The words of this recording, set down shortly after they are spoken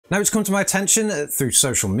Now it's come to my attention through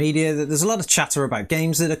social media that there's a lot of chatter about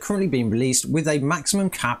games that are currently being released with a maximum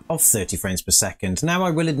cap of 30 frames per second. Now I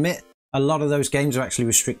will admit a lot of those games are actually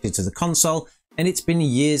restricted to the console, and it's been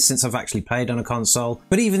years since I've actually played on a console,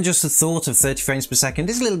 but even just the thought of 30 frames per second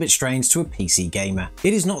is a little bit strange to a PC gamer.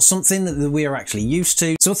 It is not something that we are actually used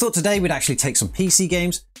to, so I thought today we'd actually take some PC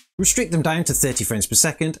games, restrict them down to 30 frames per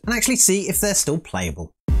second, and actually see if they're still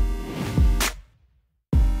playable.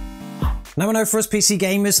 Now I know for us PC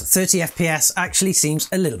gamers, 30 FPS actually seems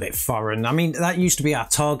a little bit foreign. I mean, that used to be our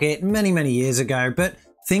target many years ago, but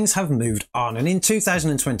things have moved on, and in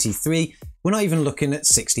 2023, we're not even looking at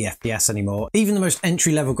 60 FPS anymore. Even the most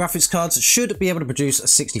entry-level graphics cards should be able to produce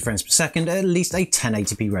 60 frames per second at least a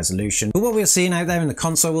 1080p resolution. But what we're seeing out there in the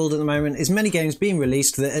console world at the moment is many games being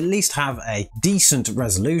released that at least have a decent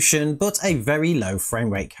resolution, but a very low frame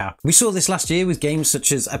rate cap. We saw this last year with games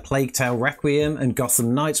such as A Plague Tale Requiem and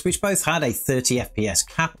Gotham Knights, which both had a 30 FPS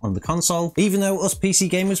cap on the console, even though us PC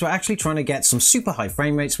gamers were actually trying to get some super high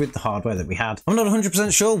frame rates with the hardware that we had. I'm not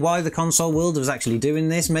 100% sure why the console world was actually doing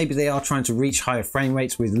this. Maybe they are trying to reach higher frame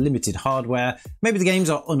rates with limited hardware. Maybe the games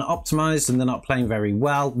are unoptimized and they're not playing very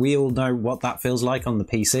well. We all know what that feels like on the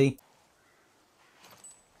PC.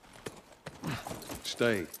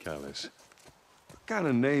 Stay, Callus. What kind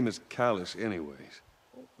of name is Callus anyways?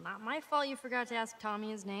 Not my fault you forgot to ask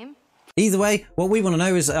Tommy his name. Either way, what we want to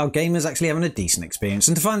know is are gamers actually having a decent experience,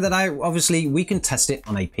 and to find that out, obviously we can test it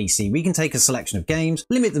on a PC. We can take a selection of games,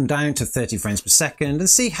 limit them down to 30 frames per second and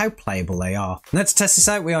see how playable they are. Now to test this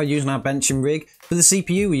out, we are using our benching rig. For the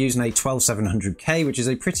CPU, we're using a 12700K, which is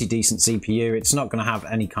a pretty decent CPU. It's not going to have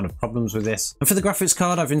any kind of problems with this. And for the graphics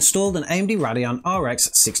card, I've installed an AMD Radeon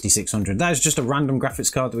RX 6600. That is just a random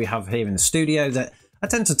graphics card that we have here in the studio that I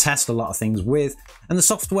tend to test a lot of things with, and the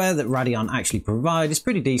software that Radeon actually provide is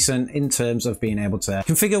pretty decent in terms of being able to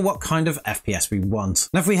configure what kind of FPS we want.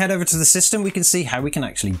 Now if we head over to the system, we can see how we can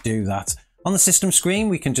actually do that. On the system screen,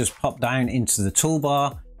 we can just pop down into the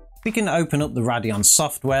toolbar, we can open up the Radeon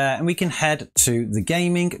software, and we can head to the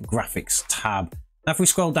Gaming Graphics tab. Now if we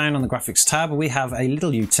scroll down on the Graphics tab, we have a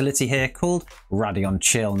little utility here called Radeon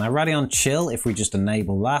Chill. Now Radeon Chill, if we just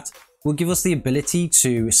enable that, will give us the ability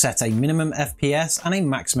to set a minimum FPS and a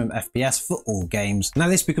maximum FPS for all games. Now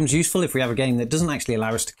this becomes useful if we have a game that doesn't actually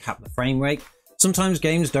allow us to cap the frame rate. Sometimes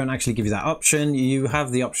games don't actually give you that option. You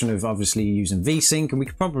have the option of obviously using VSync, and we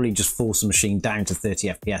could probably just force the machine down to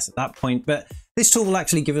 30 FPS at that point, but this tool will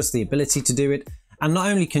actually give us the ability to do it. And not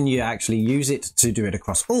only can you actually use it to do it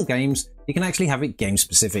across all games, you can actually have it game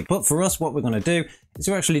specific. But for us, what we're going to do is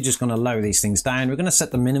we're actually just going to lower these things down. We're going to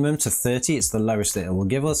set the minimum to 30. It's the lowest that it will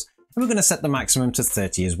give us. And we're going to set the maximum to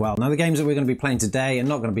 30 as well. Now the games that we're going to be playing today are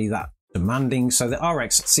not going to be that demanding, so the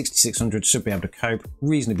RX 6600 should be able to cope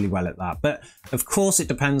reasonably well at that. But of course it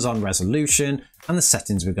depends on resolution and the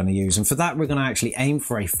settings we're going to use, and for that we're going to actually aim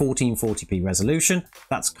for a 1440p resolution.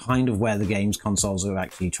 That's kind of where the games consoles are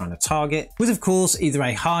actually trying to target, with of course either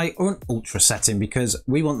a high or an ultra setting because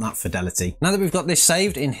we want that fidelity. Now that we've got this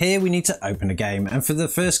saved in here, we need to open a game, and for the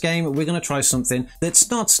first game we're going to try something that's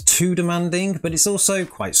not too demanding, but it's also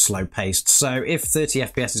quite slow paced. So if 30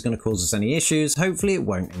 FPS is going to cause us any issues, hopefully it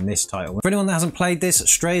won't in this title. For anyone that hasn't played this,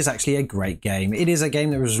 Stray is actually a great game. It is a game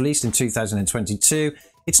that was released in 2022.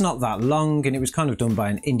 It's not that long, and it was kind of done by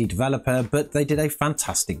an indie developer, but they did a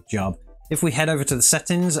fantastic job. If we head over to the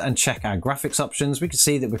settings and check our graphics options, we can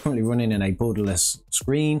see that we're currently running in a borderless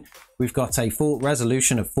screen. We've got a full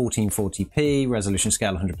resolution of 1440p, resolution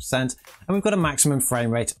scale 100%, and we've got a maximum frame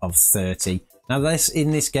rate of 30. Now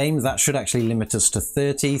in this game, that should actually limit us to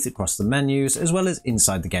 30 across the menus, as well as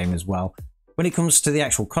inside the game as well. When it comes to the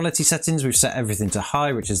actual quality settings, we've set everything to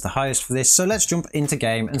high, which is the highest for this. So let's jump into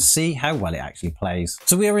game and see how well it actually plays.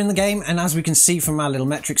 So we are in the game, and as we can see from our little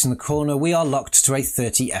metrics in the corner, we are locked to a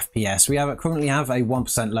 30 FPS. We currently have a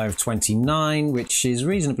 1% low of 29, which is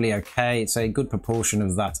reasonably okay. It's a good proportion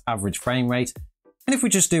of that average frame rate. And if we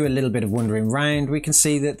just do a little bit of wandering around, we can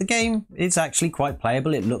see that the game is actually quite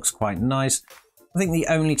playable. It looks quite nice. I think the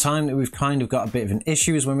only time that we've kind of got a bit of an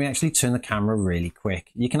issue is when we actually turn the camera really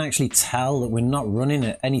quick. You can actually tell that we're not running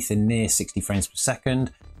at anything near 60 frames per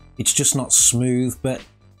second. It's just not smooth, but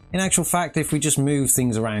in actual fact, if we just move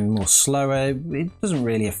things around more slower, it doesn't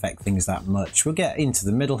really affect things that much. We'll get into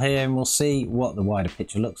the middle here and we'll see what the wider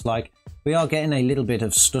picture looks like. We are getting a little bit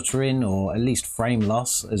of stuttering, or at least frame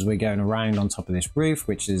loss, as we're going around on top of this roof,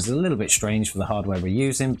 which is a little bit strange for the hardware we're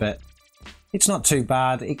using, but it's not too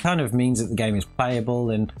bad. It kind of means that the game is playable,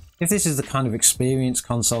 and if this is the kind of experience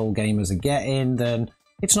console gamers are getting, then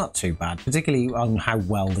it's not too bad, particularly on how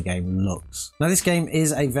well the game looks. Now this game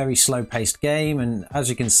is a very slow paced game, and as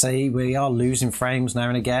you can see we are losing frames now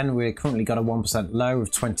and again. We're currently got a 1% low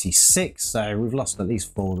of 26, so we've lost at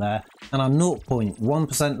least 4 there, and our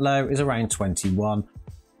 0.1% low is around 21.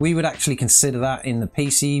 We would actually consider that in the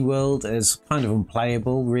PC world as kind of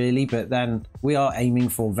unplayable really, but then we are aiming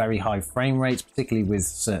for very high frame rates, particularly with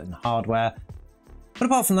certain hardware. But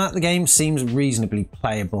apart from that, the game seems reasonably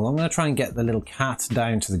playable. I'm going to try and get the little cat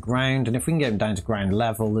down to the ground, and if we can get him down to ground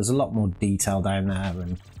level, there's a lot more detail down there,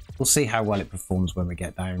 and we'll see how well it performs when we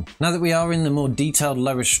get down. Now that we are in the more detailed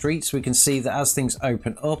lower streets, we can see that as things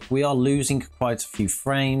open up, we are losing quite a few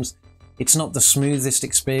frames. It's not the smoothest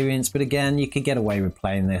experience, but again, you could get away with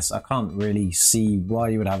playing this. I can't really see why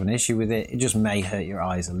you would have an issue with it. It just may hurt your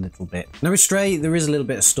eyes a little bit. Now with Stray, there is a little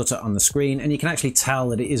bit of stutter on the screen, and you can actually tell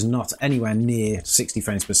that it is not anywhere near 60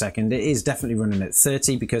 frames per second. It is definitely running at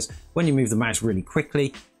 30 because when you move the mouse really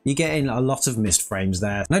quickly, you get in a lot of missed frames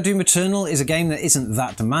there. Now Doom Eternal is a game that isn't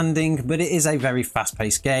that demanding, but it is a very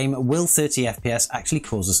fast-paced game. Will 30 FPS actually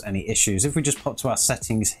cause us any issues? If we just pop to our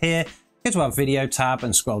settings here, go to our video tab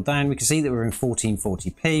and scroll down, we can see that we're in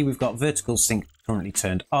 1440p. We've got vertical sync currently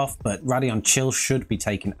turned off, but Radeon Chill should be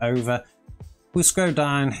taken over. We'll scroll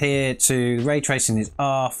down here to ray tracing is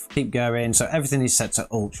off, keep going, so everything is set to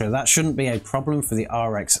ultra. That shouldn't be a problem for the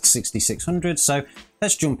RX 6600, so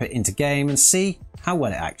let's jump it into game and see how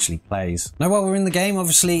well it actually plays. Now while we're in the game,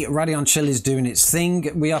 obviously Radeon Chill is doing its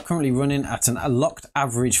thing. We are currently running at a locked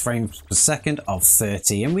average frames per second of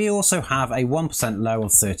 30, and we also have a 1% low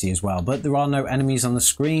of 30 as well, but there are no enemies on the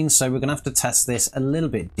screen, so we're gonna have to test this a little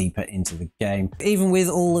bit deeper into the game. Even with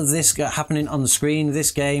all of this happening on the screen,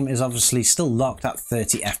 this game is obviously still locked at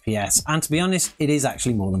 30 FPS, and to be honest, it is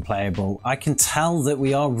actually more than playable. I can tell that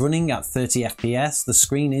we are running at 30 FPS. The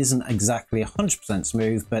screen isn't exactly 100%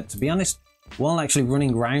 smooth, but to be honest, while actually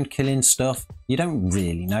running around killing stuff, you don't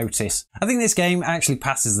really notice. I think this game actually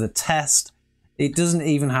passes the test. It doesn't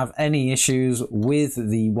even have any issues with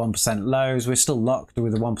the 1% lows. We're still locked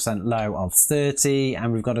with a 1% low of 30,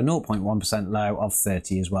 and we've got a 0.1% low of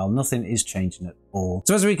 30 as well. Nothing is changing at all.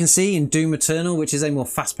 So as we can see in Doom Eternal, which is a more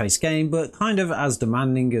fast-paced game, but kind of as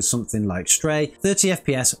demanding as something like Stray, 30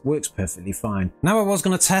 FPS works perfectly fine. Now I was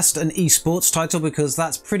going to test an esports title because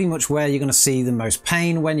that's pretty much where you're going to see the most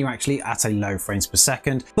pain when you're actually at a low frames per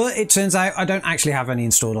second. But it turns out I don't actually have any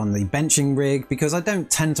installed on the benching rig because I don't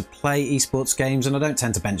tend to play esports games, and I don't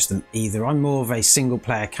tend to bench them either. I'm more of a single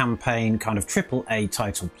player campaign kind of AAA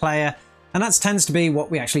title player, and that tends to be what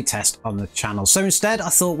we actually test on the channel. So instead I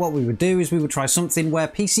thought what we would do is we would try something where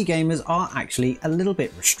PC gamers are actually a little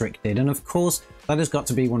bit restricted, and of course that has got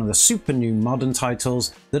to be one of the super new modern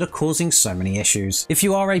titles that are causing so many issues. If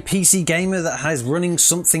you are a PC gamer that has running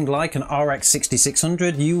something like an RX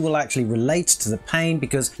 6600, you will actually relate to the pain,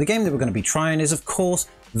 because the game that we're going to be trying is of course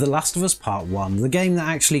The Last of Us Part 1, the game that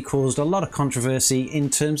actually caused a lot of controversy in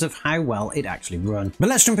terms of how well it actually run. But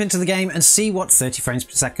let's jump into the game and see what 30 frames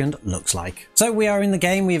per second looks like. So we are in the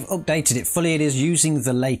game, we've updated it fully, it is using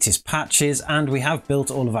the latest patches, and we have built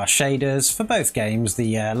all of our shaders for both games,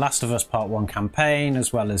 the Last of Us Part 1 campaign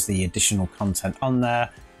as well as the additional content on there.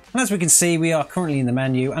 And as we can see, we are currently in the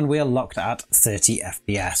menu and we are locked at 30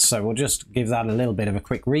 FPS. So we'll just give that a little bit of a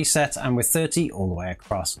quick reset, and we're 30 all the way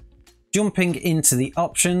across. Jumping into the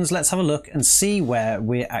options, let's have a look and see where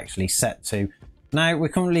we're actually set to. Now, we're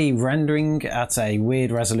currently rendering at a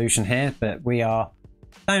weird resolution here, but we are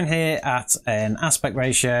down here at an aspect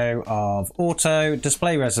ratio of auto,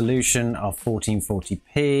 display resolution of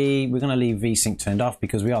 1440p. We're going to leave VSync turned off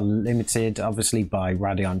because we are limited, obviously, by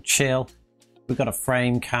Radeon Chill. We've got a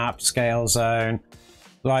frame cap, scale zone.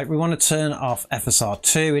 Right, we want to turn off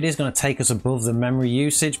FSR2. It is going to take us above the memory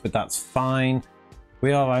usage, but that's fine.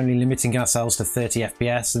 We are only limiting ourselves to 30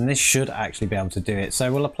 FPS, and this should actually be able to do it.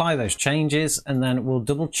 So we'll apply those changes, and then we'll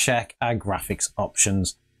double check our graphics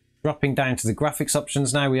options. Dropping down to the graphics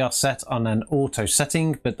options now, we are set on an auto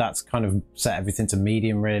setting, but that's kind of set everything to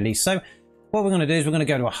medium really. So what we're going to do is we're going to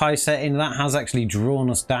go to a high setting. That has actually drawn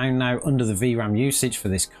us down now under the VRAM usage for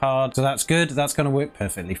this card. So that's good. That's going to work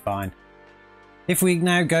perfectly fine. If we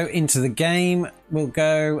now go into the game, we'll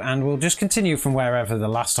go and we'll just continue from wherever the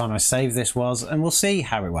last time I saved this was, and we'll see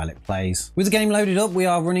how well it plays. With the game loaded up, we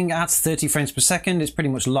are running at 30 frames per second. It's pretty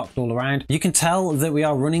much locked all around. You can tell that we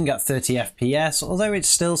are running at 30 FPS, although it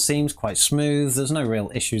still seems quite smooth. There's no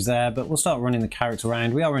real issues there, but we'll start running the character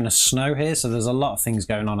around. We are in a snow here, so there's a lot of things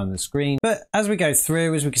going on the screen. But as we go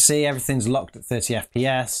through, as we can see, everything's locked at 30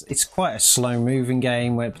 FPS. It's quite a slow moving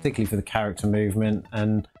game, where particularly for the character movement,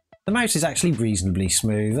 and the mouse is actually reasonably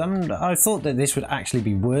smooth. I thought that this would actually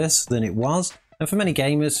be worse than it was, And for many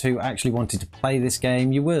gamers who actually wanted to play this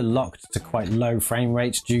game, you were locked to quite low frame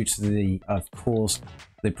rates due to the, of course,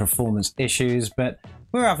 the performance issues, but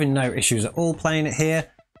we're having no issues at all playing it here.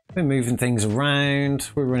 We're moving things around,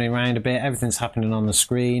 we're running around a bit, everything's happening on the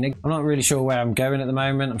screen. I'm not really sure where I'm going at the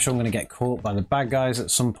moment. I'm sure I'm going to get caught by the bad guys at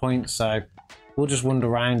some point, so we'll just wander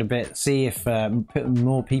around a bit, see if putting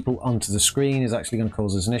more people onto the screen is actually going to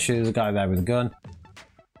cause us an issue. There's a guy there with a gun.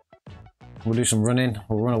 We'll do some running,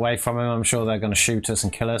 we'll run away from him. I'm sure they're going to shoot us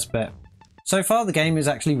and kill us, but so far the game is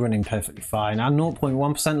actually running perfectly fine. Our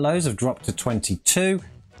 0.1% lows have dropped to 22.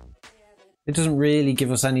 It doesn't really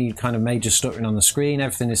give us any kind of major stuttering on the screen.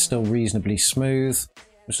 Everything is still reasonably smooth.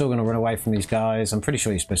 We're still going to run away from these guys. I'm pretty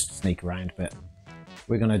sure you're supposed to sneak around, but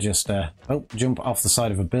we're going to just jump off the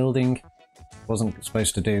side of a building. Wasn't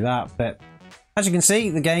supposed to do that, but as you can see,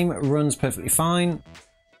 the game runs perfectly fine.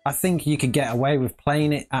 I think you could get away with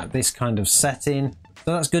playing it at this kind of setting.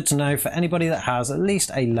 So that's good to know for anybody that has at least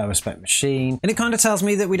a lower spec machine. And it kind of tells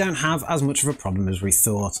me that we don't have as much of a problem as we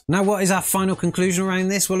thought. Now, what is our final conclusion around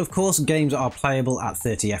this? Well, of course, games are playable at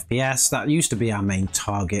 30 FPS. That used to be our main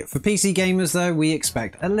target. For PC gamers, though, we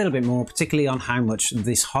expect a little bit more, particularly on how much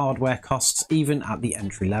this hardware costs, even at the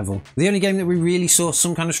entry level. The only game that we really saw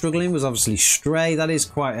some kind of struggle in was obviously Stray. That is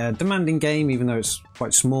quite a demanding game, even though it's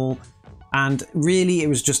quite small. And really, it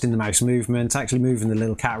was just in the mouse movement. Actually moving the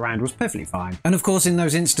little cat around was perfectly fine. And of course, in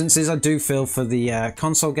those instances, I do feel for the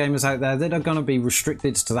console gamers out there that are going to be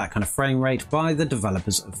restricted to that kind of frame rate by the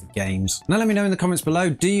developers of the games. Now, let me know in the comments below,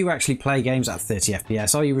 do you actually play games at 30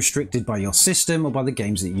 FPS? Are you restricted by your system or by the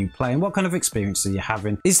games that you play? And what kind of experience are you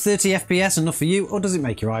having? Is 30 FPS enough for you, or does it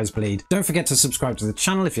make your eyes bleed? Don't forget to subscribe to the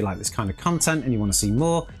channel if you like this kind of content and you want to see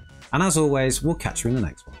more. And as always, we'll catch you in the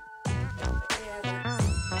next one.